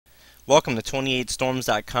Welcome to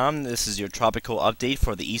 28storms.com. This is your tropical update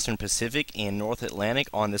for the Eastern Pacific and North Atlantic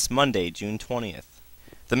on this Monday, June 20th.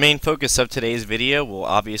 The main focus of today's video will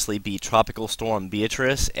obviously be Tropical Storm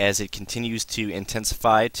Beatriz as it continues to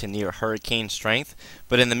intensify to near hurricane strength.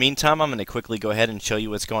 But in the meantime, I'm going to quickly go ahead and show you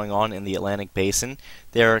what's going on in the Atlantic Basin.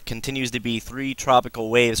 There continues to be 3 tropical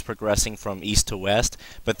waves progressing from east to west,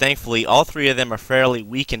 but thankfully all 3 of them are fairly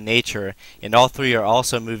weak in nature, and all 3 are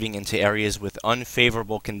also moving into areas with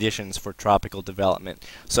unfavorable conditions for tropical development.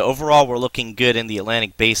 So overall, we're looking good in the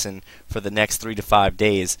Atlantic Basin for the next 3 to 5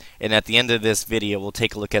 days, and at the end of this video, we'll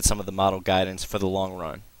take a look at some of the model guidance for the long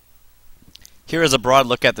run. Here is a broad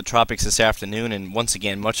look at the tropics this afternoon, and once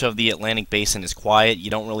again, much of the Atlantic Basin is quiet. You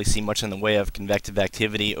don't really see much in the way of convective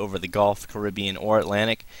activity over the Gulf, Caribbean, or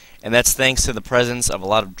Atlantic, and that's thanks to the presence of a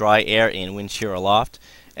lot of dry air and wind shear aloft.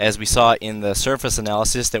 As we saw in the surface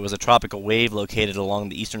analysis, there was a tropical wave located along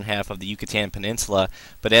the eastern half of the Yucatan Peninsula,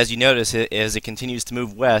 but as you notice, as it continues to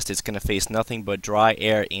move west, it's going to face nothing but dry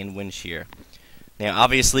air and wind shear. Now,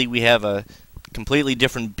 obviously, we have a completely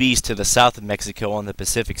different beast to the south of Mexico on the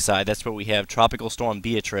Pacific side. That's where we have Tropical Storm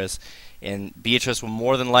Beatriz, and Beatriz will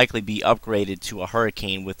more than likely be upgraded to a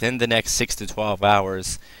hurricane within the next 6 to 12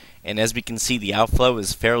 hours. And as we can see, the outflow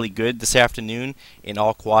is fairly good this afternoon in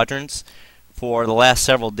all quadrants. For the last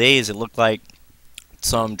several days, it looked like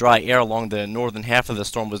some dry air along the northern half of the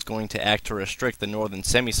storm was going to act to restrict the northern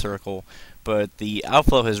semicircle, but the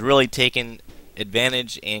outflow has really taken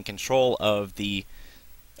advantage and control of the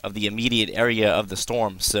immediate area of the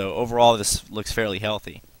storm, so overall this looks fairly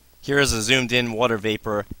healthy. Here is a zoomed in water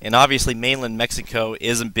vapor, and obviously mainland Mexico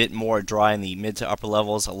is a bit more dry in the mid to upper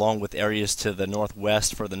levels along with areas to the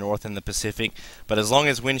northwest for the north and the Pacific, but as long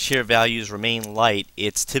as wind shear values remain light,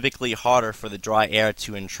 it's typically harder for the dry air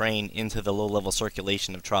to entrain into the low level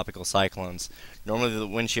circulation of tropical cyclones. Normally the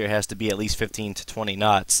wind shear has to be at least 15 to 20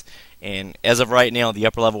 knots, and as of right now the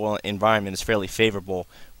upper level environment is fairly favorable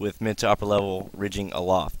with mid to upper level ridging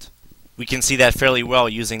aloft. We can see that fairly well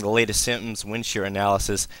using the latest Symptoms wind shear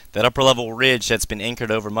analysis. That upper level ridge that's been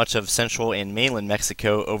anchored over much of central and mainland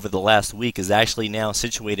Mexico over the last week is actually now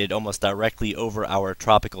situated almost directly over our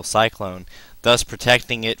tropical cyclone, thus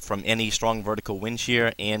protecting it from any strong vertical wind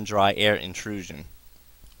shear and dry air intrusion.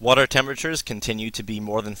 Water temperatures continue to be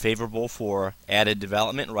more than favorable for added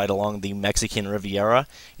development right along the Mexican Riviera.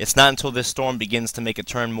 It's not until this storm begins to make a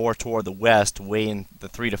turn more toward the west, way in the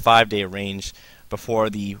 3 to 5 day range, before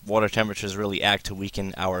the water temperatures really act to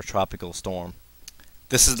weaken our tropical storm.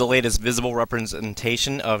 This is the latest visible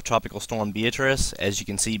representation of Tropical Storm Beatriz. As you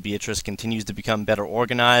can see, Beatriz continues to become better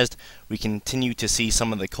organized. We continue to see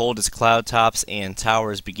some of the coldest cloud tops and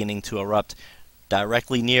towers beginning to erupt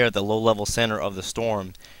directly near the low-level center of the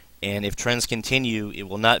storm, and if trends continue, it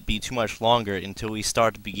will not be too much longer until we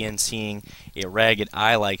start to begin seeing a ragged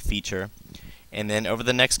eye-like feature. And then over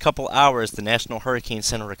the next couple hours, the National Hurricane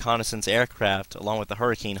Center reconnaissance aircraft, along with the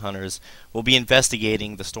hurricane hunters, will be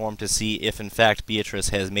investigating the storm to see if in fact Beatriz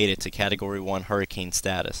has made it to Category 1 hurricane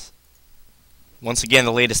status. Once again,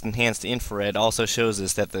 the latest enhanced infrared also shows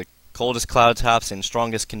us that the coldest cloud tops and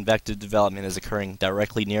strongest convective development is occurring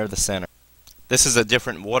directly near the center. This is a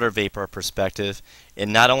different water vapor perspective,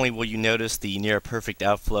 and not only will you notice the near perfect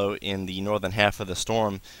outflow in the northern half of the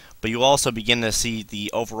storm, but you also begin to see the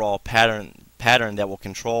overall pattern that will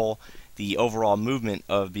control the overall movement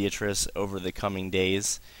of Beatriz over the coming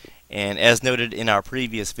days. And as noted in our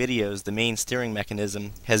previous videos, the main steering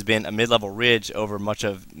mechanism has been a mid-level ridge over much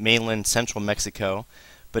of mainland central Mexico.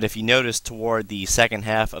 But if you notice toward the second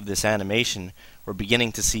half of this animation, we're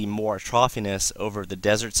beginning to see more troughiness over the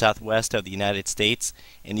desert southwest of the United States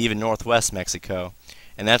and even northwest Mexico.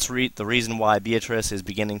 And that's the reason why Beatriz is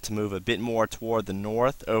beginning to move a bit more toward the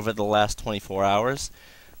north over the last 24 hours.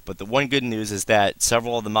 But the one good news is that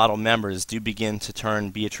several of the model members do begin to turn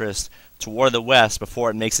Beatriz toward the west before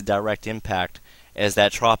it makes a direct impact, as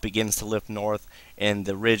that trough begins to lift north and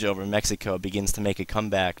the ridge over Mexico begins to make a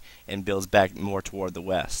comeback and builds back more toward the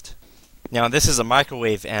west. Now, this is a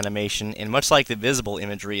microwave animation, and much like the visible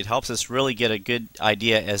imagery, it helps us really get a good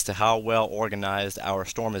idea as to how well organized our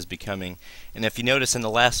storm is becoming. And if you notice in the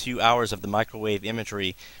last few hours of the microwave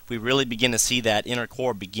imagery, we really begin to see that inner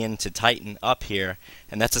core begin to tighten up here,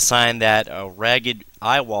 and that's a sign that a ragged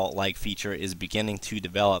eye wall-like feature is beginning to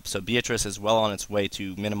develop. So Beatriz is well on its way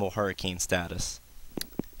to minimal hurricane status.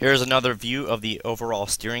 Here's another view of the overall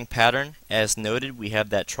steering pattern. As noted, we have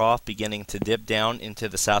that trough beginning to dip down into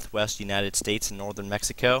the southwest United States and northern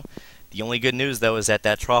Mexico. The only good news, though, is that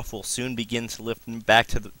that trough will soon begin to lift back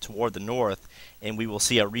toward the north, and we will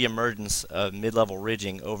see a reemergence of mid-level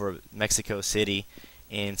ridging over Mexico City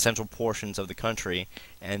in central portions of the country,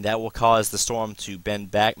 and that will cause the storm to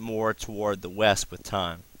bend back more toward the west with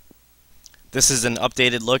time. This is an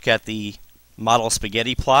updated look at the model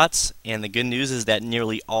spaghetti plots, and the good news is that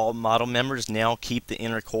nearly all model members now keep the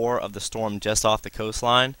inner core of the storm just off the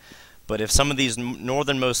coastline. But if some of these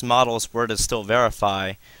northernmost models were to still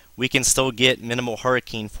verify, we can still get minimal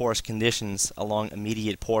hurricane force conditions along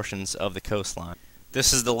immediate portions of the coastline.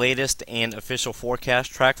 This is the latest and official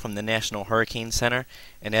forecast track from the National Hurricane Center,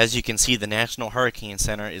 and as you can see, the National Hurricane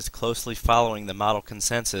Center is closely following the model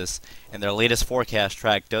consensus, and their latest forecast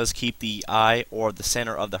track does keep the eye or the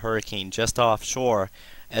center of the hurricane just offshore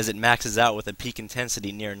as it maxes out with a peak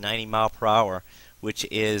intensity near 90 miles per hour, which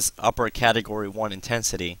is upper Category 1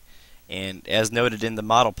 intensity. And as noted in the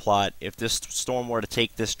model plot, if this storm were to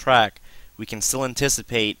take this track, we can still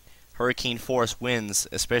anticipate hurricane force winds,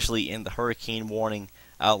 especially in the hurricane warning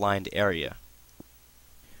outlined area.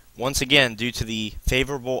 Once again, due to the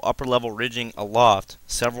favorable upper level ridging aloft,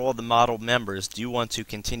 several of the model members do want to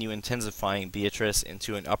continue intensifying Beatriz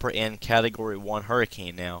into an upper end Category 1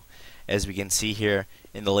 hurricane now, as we can see here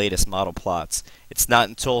in the latest model plots. It's not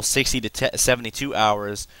until 60 to 72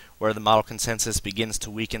 hours where the model consensus begins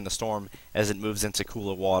to weaken the storm as it moves into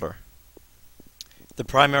cooler water. The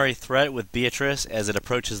primary threat with Beatriz as it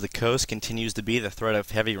approaches the coast continues to be the threat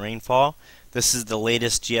of heavy rainfall. This is the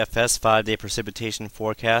latest GFS 5-day precipitation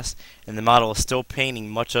forecast, and the model is still painting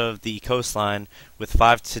much of the coastline with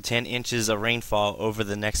 5 to 10 inches of rainfall over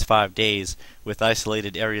the next 5 days, with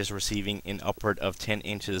isolated areas receiving an upward of 10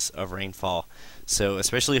 inches of rainfall. So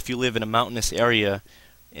especially if you live in a mountainous area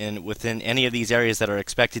and within any of these areas that are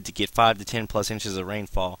expected to get 5 to 10 plus inches of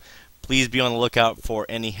rainfall, please be on the lookout for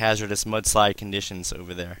any hazardous mudslide conditions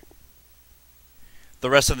over there. The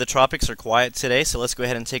rest of the tropics are quiet today, so let's go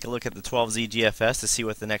ahead and take a look at the 12Z GFS to see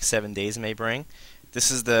what the next 7 days may bring. This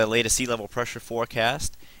is the latest sea level pressure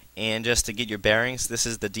forecast, and just to get your bearings, this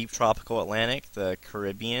is the deep tropical Atlantic, the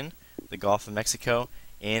Caribbean, the Gulf of Mexico,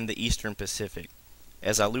 and the Eastern Pacific.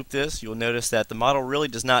 As I loop this, you'll notice that the model really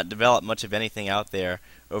does not develop much of anything out there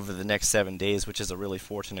over the next 7 days, which is a really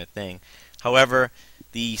fortunate thing. However,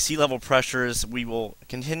 the sea level pressures, we will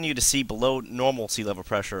continue to see below normal sea level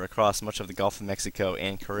pressure across much of the Gulf of Mexico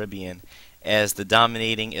and Caribbean, as the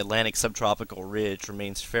dominating Atlantic subtropical ridge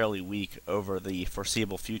remains fairly weak over the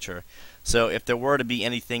foreseeable future. So if there were to be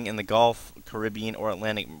anything in the Gulf, Caribbean, or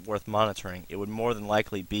Atlantic worth monitoring, it would more than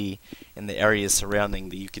likely be in the areas surrounding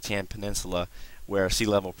the Yucatan Peninsula, where sea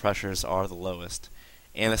level pressures are the lowest.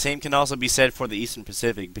 And the same can also be said for the Eastern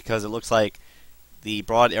Pacific, because it looks like the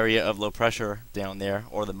broad area of low pressure down there,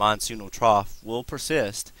 or the monsoonal trough, will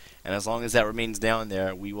persist, and as long as that remains down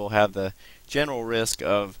there, we will have the general risk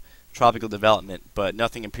of tropical development, but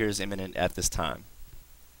nothing appears imminent at this time.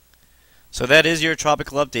 So that is your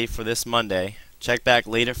tropical update for this Monday. Check back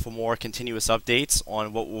later for more continuous updates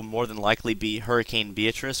on what will more than likely be Hurricane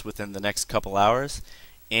Beatriz within the next couple hours.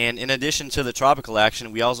 And in addition to the tropical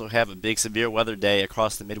action, we also have a big severe weather day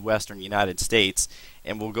across the Midwestern United States,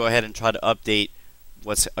 and we'll go ahead and try to update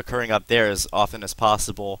what's occurring up there as often as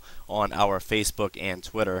possible on our Facebook and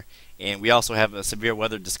Twitter. And we also have a severe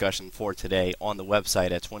weather discussion for today on the website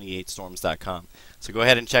at 28storms.com. So go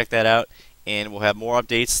ahead and check that out, and we'll have more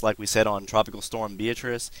updates, like we said, on Tropical Storm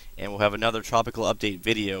Beatriz, and we'll have another tropical update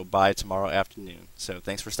video by tomorrow afternoon. So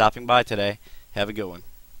thanks for stopping by today. Have a good one.